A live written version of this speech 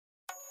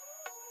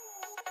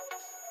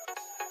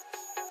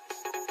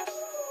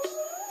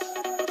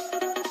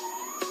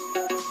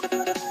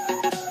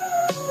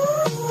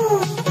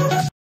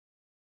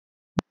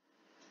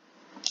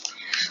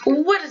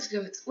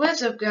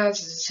What's up,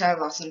 guys? It's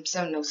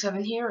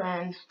Awesome707 here,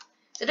 and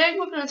today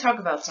we're going to talk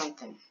about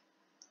something.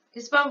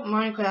 It's about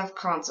Minecraft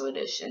Console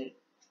Edition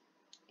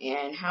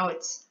and how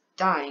it's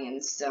dying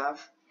and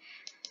stuff.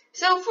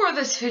 So for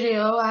this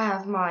video, I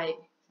have my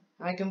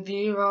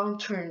computer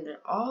turned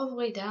all the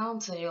way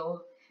down, so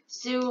you'll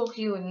still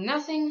hear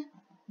nothing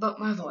but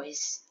my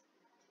voice.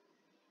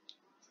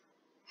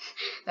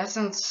 That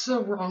sounds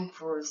so wrong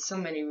for so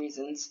many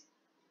reasons.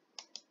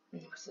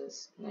 What's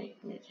this?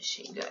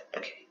 Machine gun.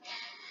 Okay.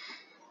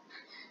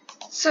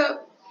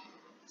 So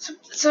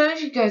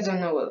if you guys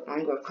don't know what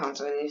Minecraft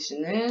Console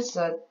Edition is,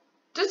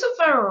 there's a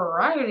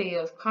variety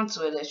of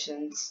console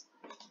editions.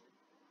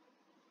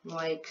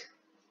 Like,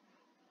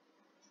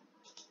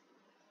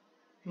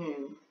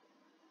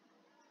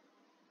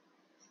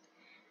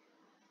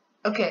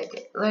 okay,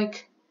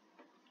 like,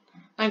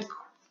 why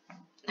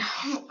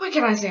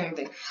can't I say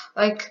anything?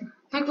 Like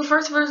the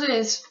first version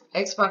is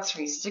Xbox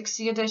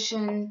 360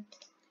 edition,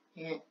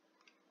 and,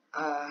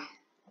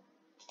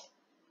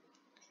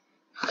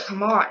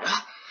 come on.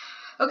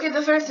 Okay,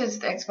 the first is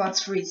the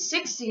Xbox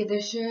 360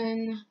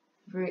 edition,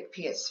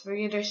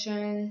 PS3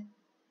 edition.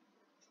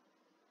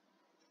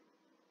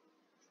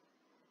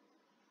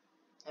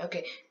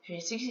 Okay,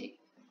 360,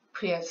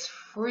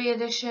 PS3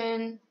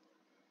 edition,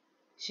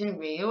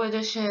 Shinryu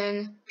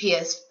edition,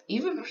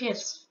 even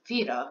PS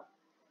Vita.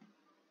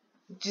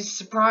 Which is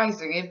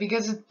surprising,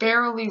 because it's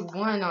barely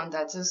won on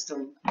that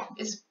system.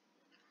 It's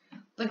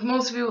like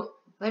most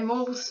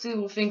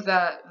people think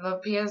that the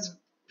PS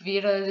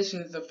Vita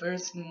edition is the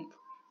first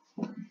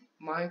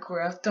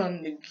Minecraft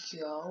on the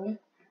go,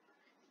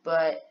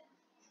 but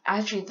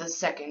actually the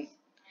second.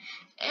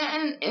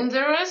 And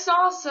there is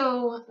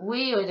also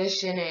Wii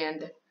edition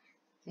and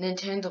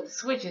Nintendo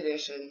Switch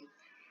edition.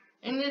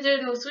 And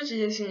Nintendo Switch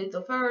edition is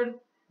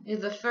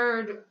the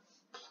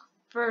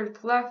third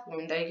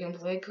platform they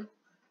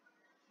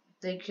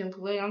can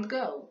play on the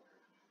go.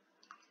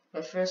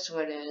 The first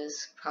one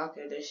is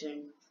Pocket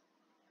Edition.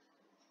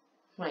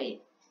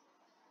 Wait.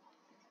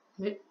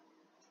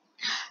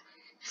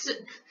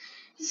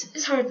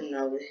 It's hard to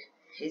know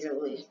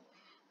easily.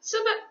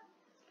 So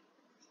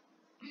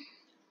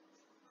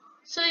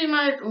you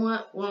might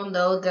well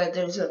know that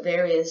there's a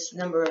various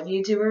number of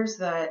YouTubers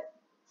that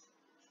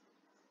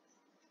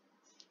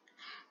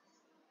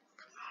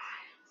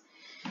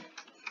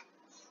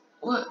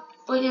well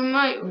you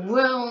might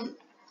well.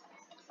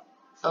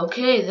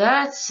 Okay,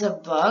 that's a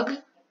bug.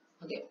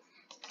 Okay.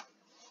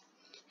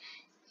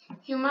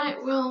 You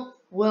might well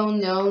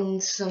know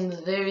some of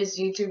the various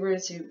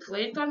YouTubers who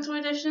played Console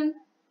Edition.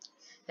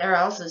 There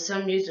are also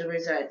some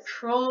YouTubers that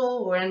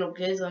troll random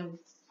kids on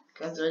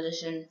Console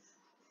Edition.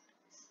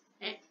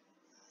 And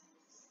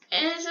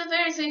it's a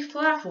very safe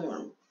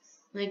platform.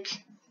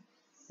 Like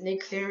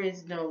there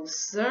is no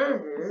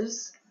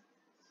servers,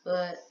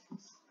 but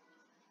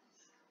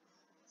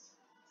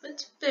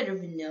it's better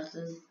than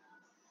nothing.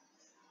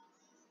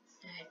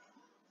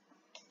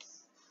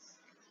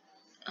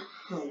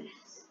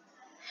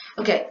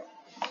 Okay.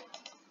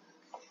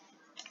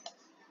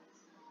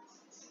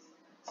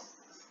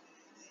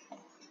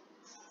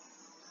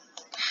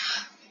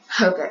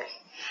 Okay.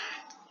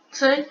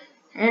 So,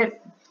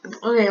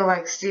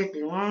 like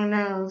Stevie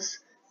Longnose,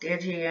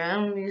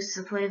 DTM used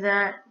to play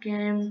that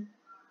game.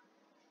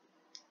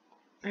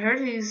 I heard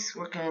he's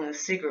working on a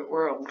secret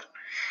world,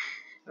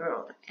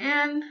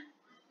 and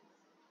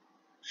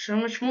so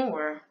much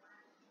more.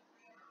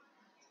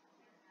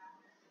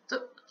 So,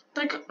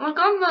 like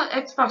on the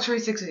Xbox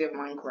 360 of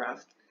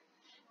Minecraft,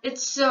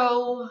 it's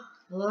so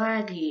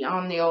laggy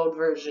on the old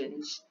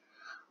versions.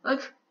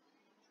 Like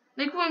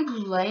when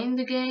playing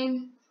the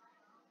game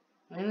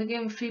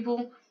with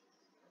people,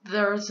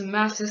 there's a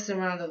massive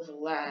amount of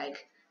lag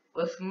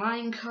with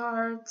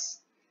minecarts,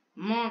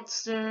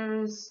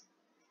 monsters,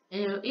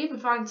 and you'll even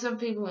find some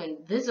people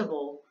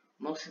invisible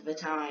most of the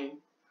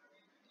time.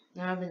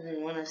 Not even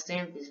in one of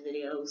Stampy's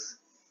videos.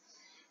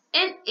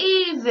 And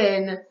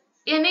even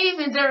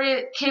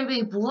there can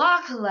be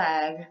block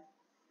lag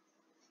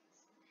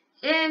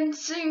in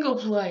single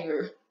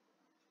player,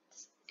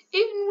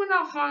 even when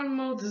offline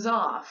mode is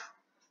off.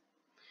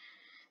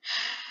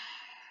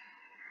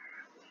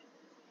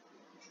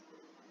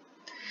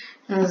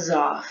 It's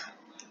off.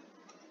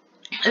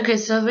 Okay,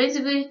 so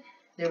basically,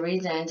 the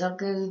reason I'm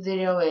talking this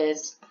video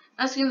is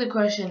asking the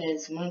question: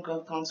 is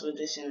Minecraft Console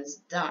Edition is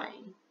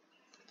dying?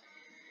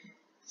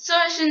 So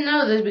I should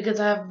know this because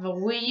I have a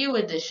Wii U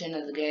edition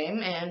of the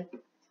game, and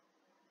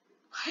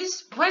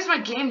why is my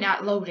game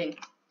not loading?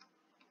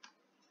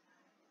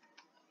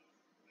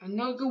 I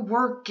know you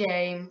work,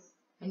 game.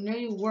 I know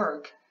you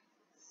work.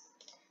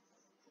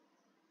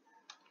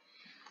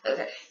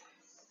 Okay.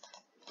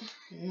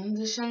 In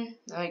addition,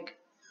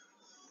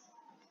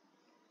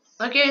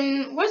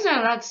 wasn't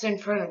allowed to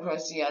send friend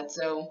requests yet,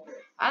 so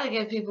I had to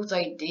get people's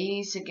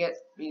IDs to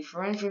be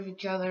friends with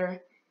each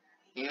other,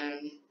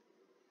 and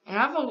I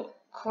have a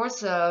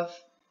course of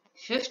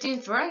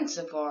 15 friends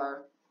so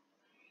far.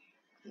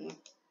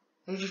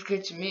 it just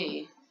gets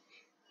me.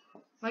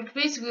 Like,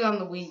 basically on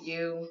the Wii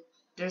U,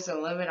 there's a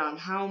limit on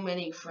how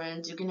many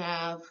friends you can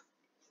have.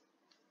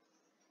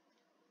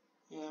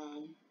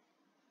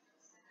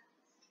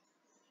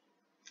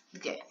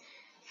 Okay.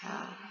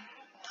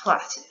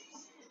 Classic.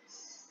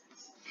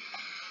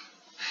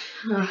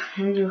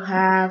 And you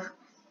have,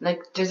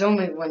 like, there's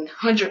only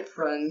 100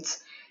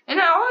 friends. And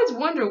I always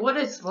wonder what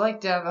it's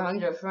like to have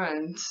 100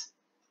 friends.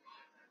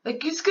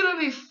 Like, it's gonna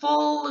be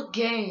full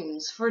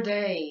games for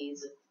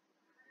days.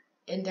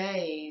 And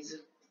days.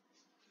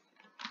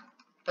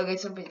 Okay,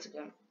 some bits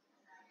again.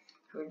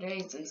 For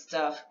days and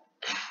stuff.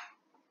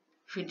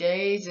 For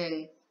days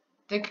and,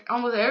 like,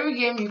 almost every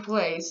game you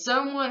play,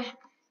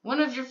 one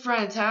of your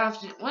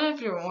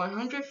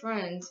 100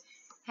 friends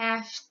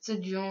have to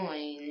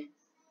join.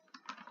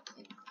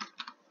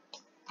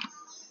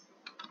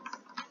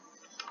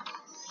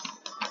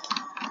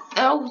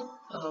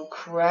 Oh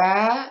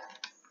crap.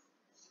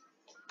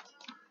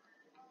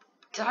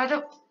 Did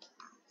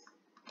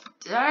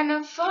I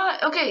not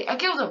fight? Okay, I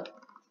killed him.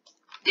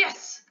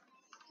 Yes!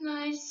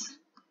 Nice.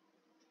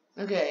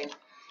 Okay.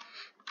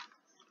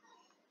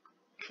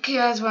 Okay,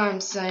 that's what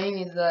I'm saying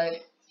is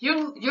that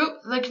you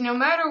like, no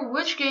matter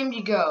which game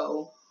you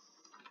go,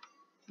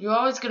 you're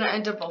always gonna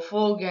end up a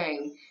full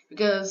game,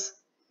 because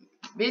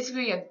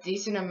basically a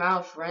decent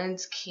amount of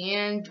friends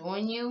can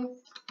join you,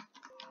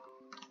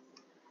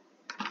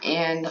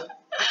 and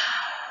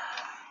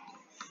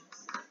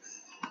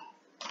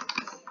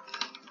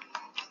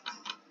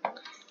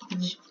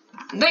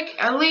like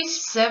at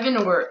least 7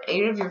 or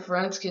 8 of your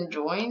friends can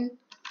join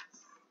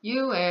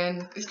you,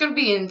 and it's gonna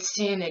be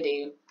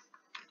insanity.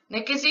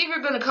 Like, it's either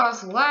gonna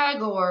cause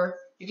lag or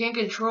you can't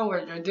control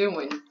what you're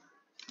doing.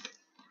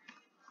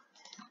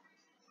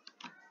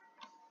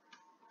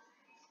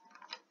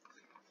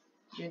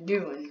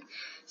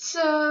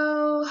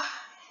 So,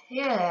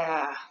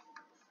 yeah.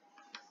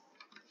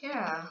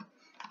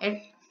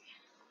 And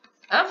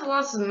I have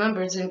lots of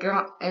members in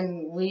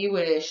Wii U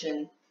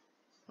Edition.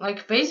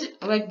 Like,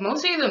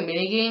 mostly the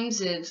mini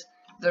games is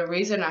the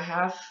reason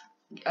I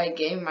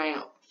gained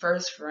my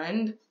first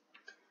friend.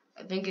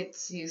 I think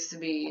it's used to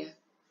be.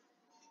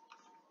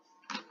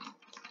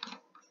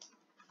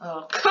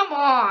 Oh, come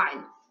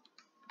on!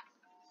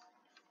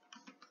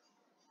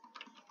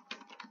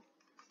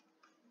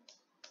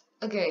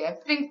 Okay, I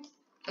think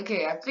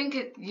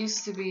it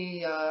used to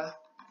be,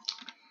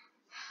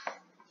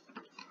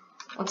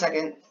 1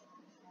 second.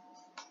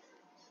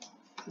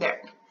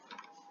 There.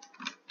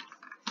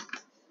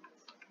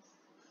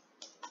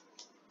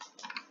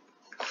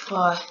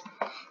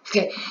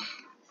 Okay.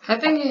 I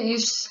think at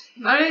least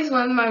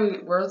one of my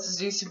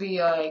worlds used to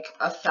be like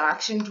a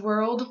factions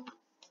world.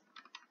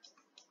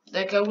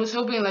 Like, I was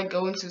hoping like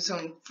go into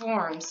some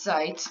forum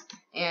site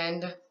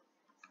and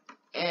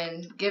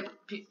get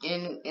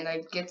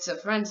I get some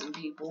friends and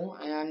people,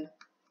 and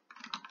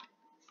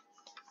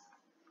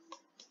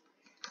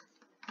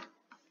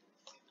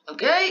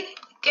okay,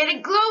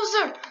 getting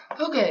closer.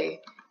 Okay,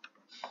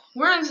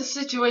 we're in the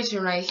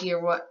situation right here.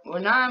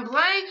 When I'm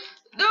playing,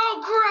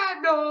 no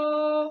crap,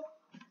 no.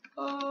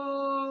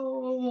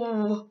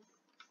 Oh,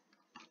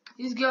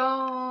 he's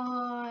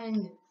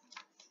gone.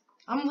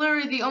 I'm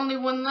literally the only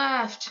one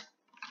left.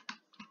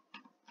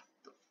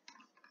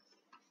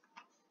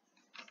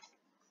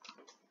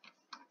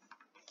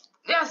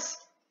 Yes!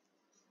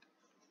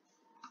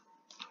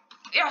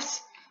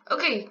 Yes!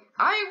 Okay,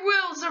 I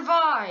will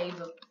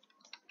survive!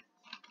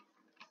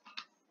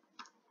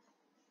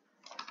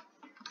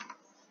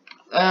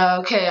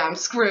 Okay, I'm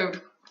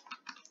screwed.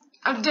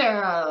 I'm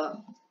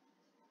dead.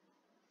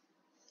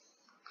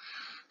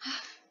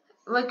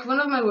 Like, one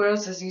of my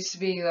worlds used to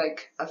be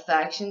like a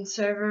faction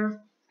server,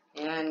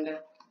 and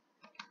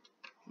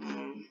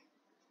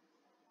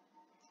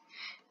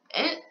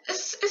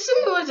it's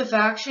similar to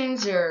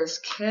factions. There's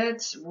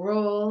kits,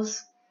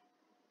 rules.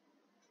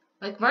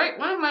 Like, one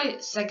of my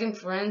second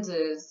friends'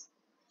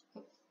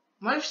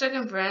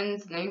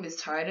 name is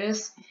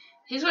Titus.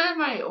 He's one of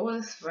my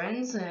oldest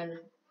friends, and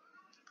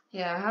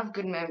yeah, I have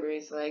good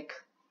memories. Like,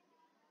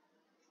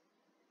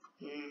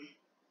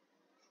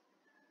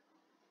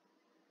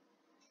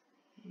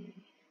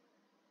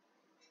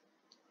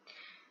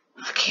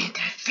 I can't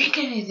think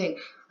of anything.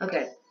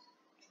 Okay.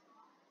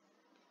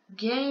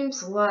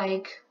 Games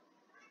like...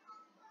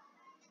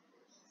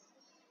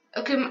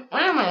 Okay, one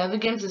of my other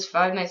games is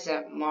Five Nights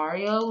at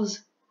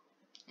Mario's,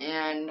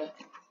 and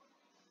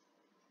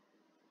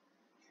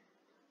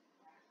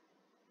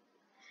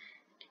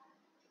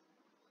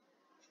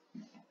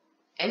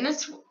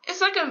it's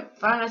like a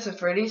Five Nights at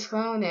Freddy's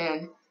clone,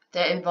 and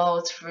that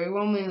involves free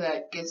roaming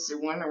that gets to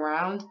run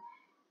around.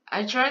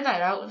 I tried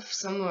that out with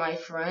some of my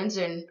friends,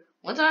 and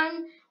one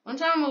time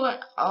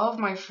all of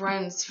my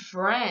friends'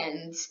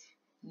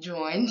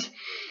 joined,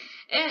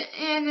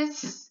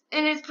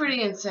 and it's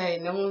pretty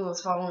insane. No one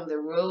was following the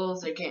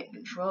rules. They can't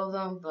control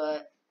them,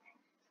 but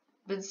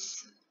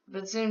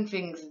soon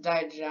things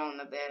died down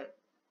a bit.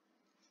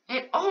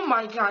 And oh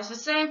my gosh, the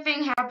same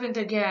thing happened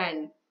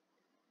again.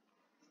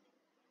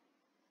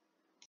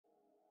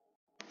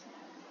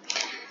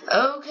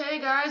 Okay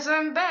guys,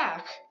 I'm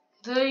back.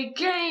 The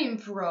game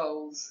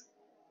froze.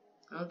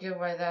 I don't get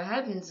why that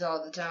happens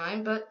all the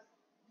time, but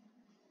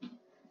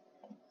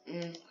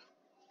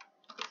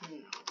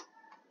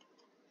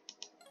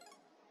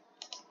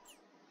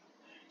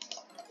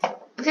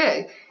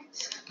okay.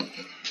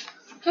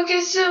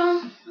 Okay,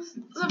 so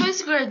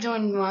basically I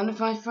joined one of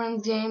my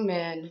friends' game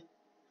and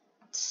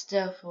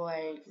stuff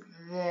like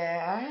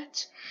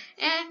that.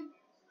 And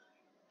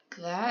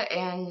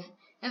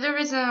the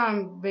reason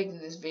I'm making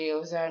this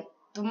video is that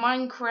the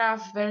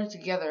Minecraft Better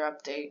Together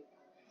update.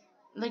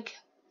 Like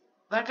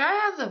I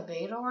have the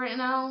beta right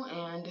now,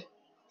 and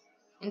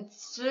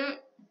it's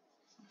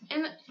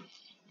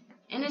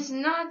it's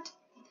not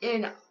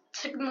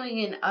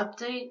technically an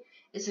update.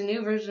 It's a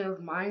new version of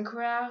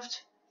Minecraft,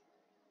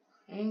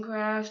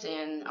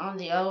 and on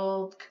the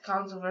old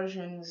console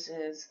versions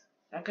is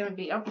not gonna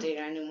be updated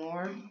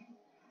anymore.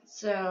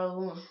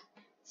 So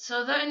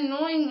the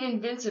annoying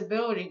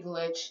invincibility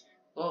glitch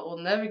will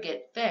never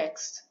get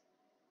fixed.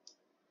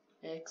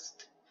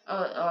 Oh,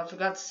 I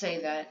forgot to say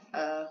that.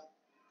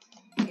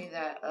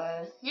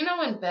 You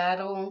know, in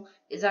battle,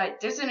 is that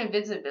there's an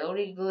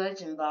invincibility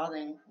glitch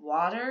involving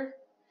water,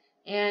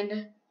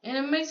 and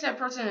it makes that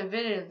person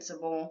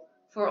invincible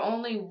for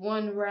only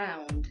one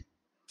round.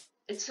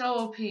 It's so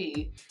OP.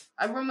 I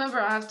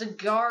remember I have to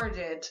guard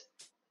it.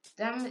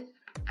 I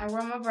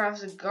remember I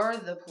have to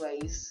guard the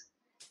place.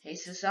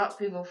 It's to stop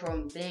people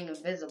from being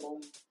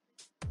invisible.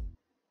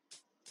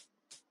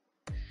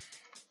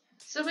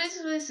 So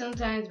basically,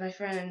 sometimes my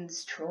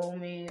friends troll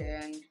me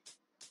and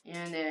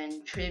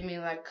then treat me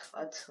like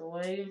a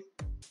toy.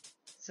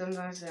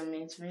 Sometimes that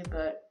means me,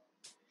 but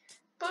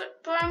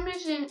I'm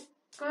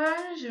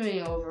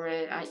usually over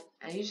it. I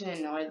usually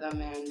annoy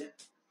them, and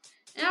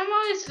I'm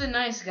always the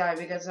nice guy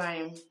because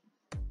I'm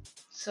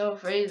so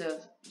afraid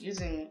of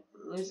losing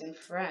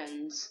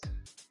friends.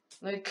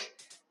 Like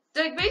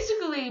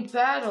basically,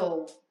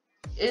 battle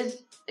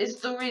is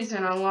the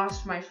reason I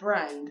lost my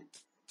friend.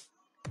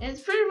 And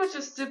it's pretty much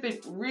a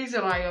stupid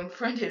reason I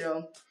unfriended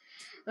him.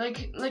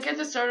 Like at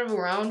the start of a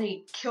round,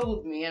 he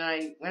killed me, and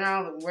I went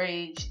out of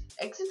rage,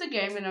 exited the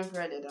game, and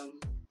unfriended him.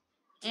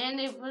 And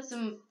it was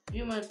a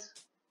few months.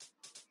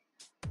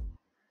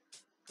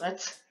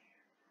 But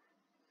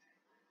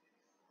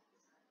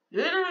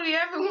literally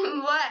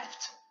everyone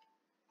left.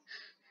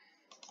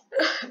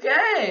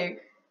 Okay.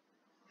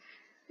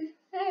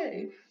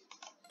 Hey.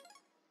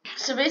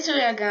 So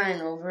basically, I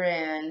gotten over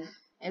it,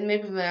 and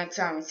maybe the next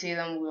time we see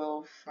them,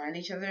 we'll find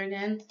each other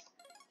again.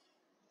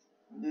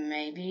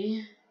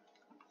 Maybe.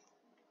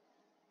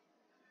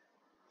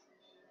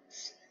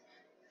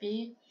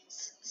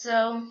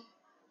 So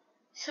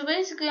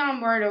basically,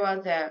 I'm worried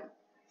about that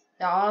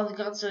all the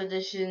console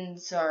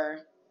editions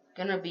are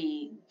gonna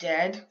be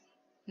dead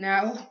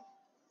now.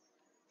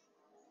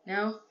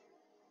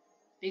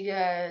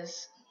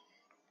 Because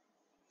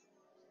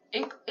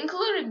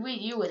including Wii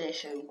U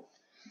edition.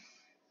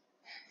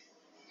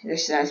 I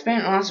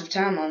spent lots of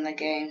time on the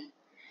game.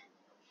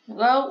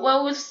 Well,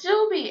 we'll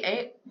still be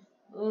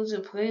able to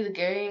play the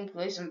game,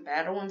 play some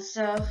battle and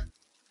stuff.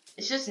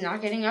 It's just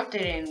not getting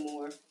updated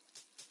anymore.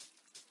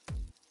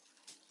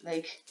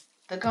 Like,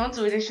 the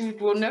console edition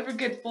will never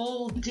get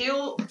full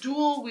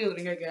dual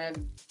wielding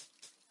again.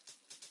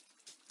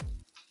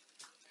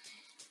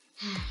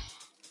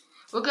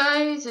 Well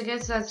guys, I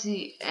guess that's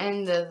the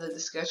end of the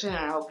discussion.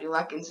 I hope you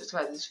like and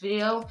subscribe to this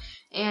video.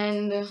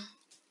 And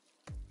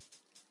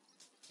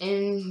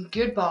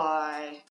goodbye.